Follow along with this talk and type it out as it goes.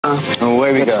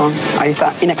Away we go. Ahí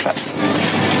está, INXS.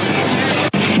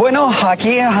 Bueno,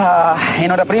 aquí en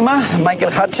Hora Prima,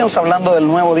 Michael Hutchence hablando del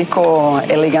nuevo disco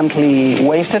Elegantly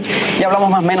Wasted. Ya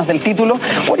hablamos más o menos del título.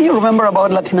 What do you remember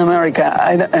about Latin America?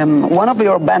 One of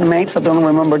your bandmates, I don't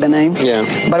remember the name,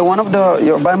 but one of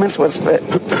your bandmates was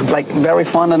like very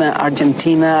fond of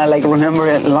Argentina. Like remember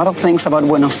a lot of things about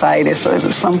Buenos Aires. So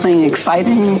something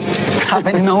exciting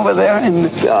happening over there.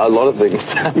 Yeah, a lot of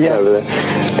things over there.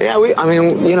 Yeah, I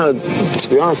mean, you know, to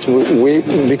be honest, we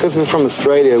because we're from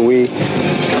Australia, we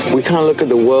kind of look at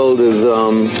the world as,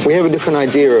 we have a different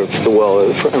idea of the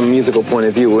world from a musical point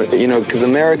of view, you know, because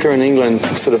America and England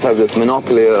sort of have this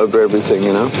monopoly over everything,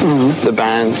 you know, the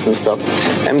bands and stuff.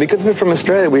 And because we're from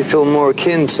Australia, we feel more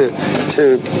akin to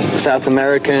South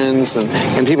Americans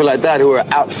and people like that who are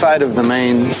outside of the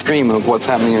mainstream of what's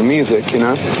happening in music, you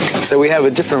know. So we have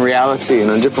a different reality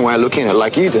and a different way of looking at it,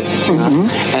 like you do, you know?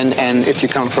 And if you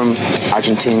come from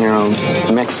Argentina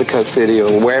or Mexico City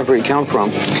or wherever you come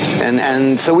from,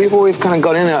 and so we've always kind of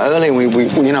got in there early, and we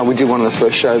you know, we did one of the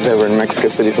first shows ever in Mexico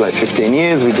City for like 15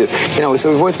 years. We did, you know, so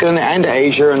we've always got in there, and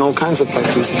Asia and all kinds of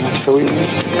places. You know?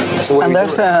 So and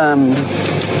there's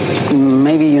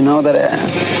maybe you know that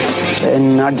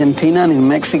in Argentina and in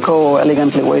Mexico,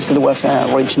 Elegantly Wasted was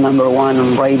reached #1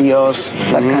 on radios,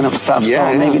 that kind of stuff.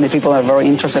 So maybe the people are very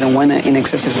interested in when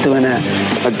INXS is doing a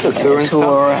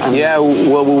tour. And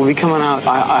well, we'll be coming out,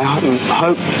 I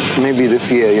hope maybe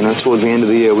this year, you know, towards the end of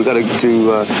the year. We've got to do,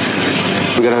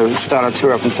 we're going to start our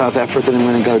tour up in South Africa, then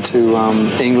we're going to go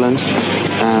to England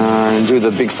and do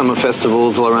the big summer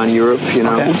festivals all around Europe, you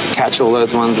know, catch all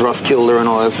those ones, Roskilde and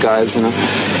all those guys, you know.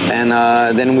 And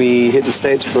then we hit the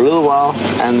States for a little while,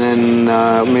 and then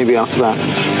maybe after that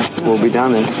we'll be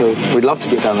down there. So we'd love to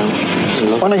get down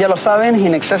there. Bueno, ya lo saben,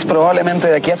 INXS probablemente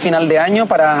de aquí a final de año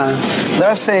para...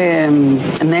 There's a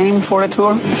name for a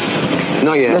tour?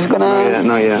 Not yet.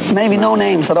 Not yet. Maybe no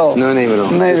names at all. No name at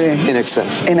all. Maybe. Just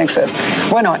INXS. INXS.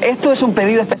 Bueno, esto es un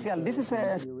pedido especial. This is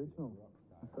a...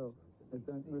 So it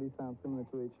don't really sound similar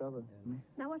to each other.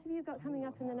 Now, what have you got coming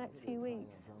up in the next few weeks?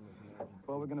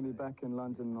 Well, we're going to be back in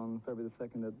London on February the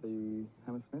 2nd at the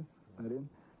Hammersmith Odeon.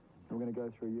 And we're going to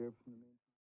go through Europe.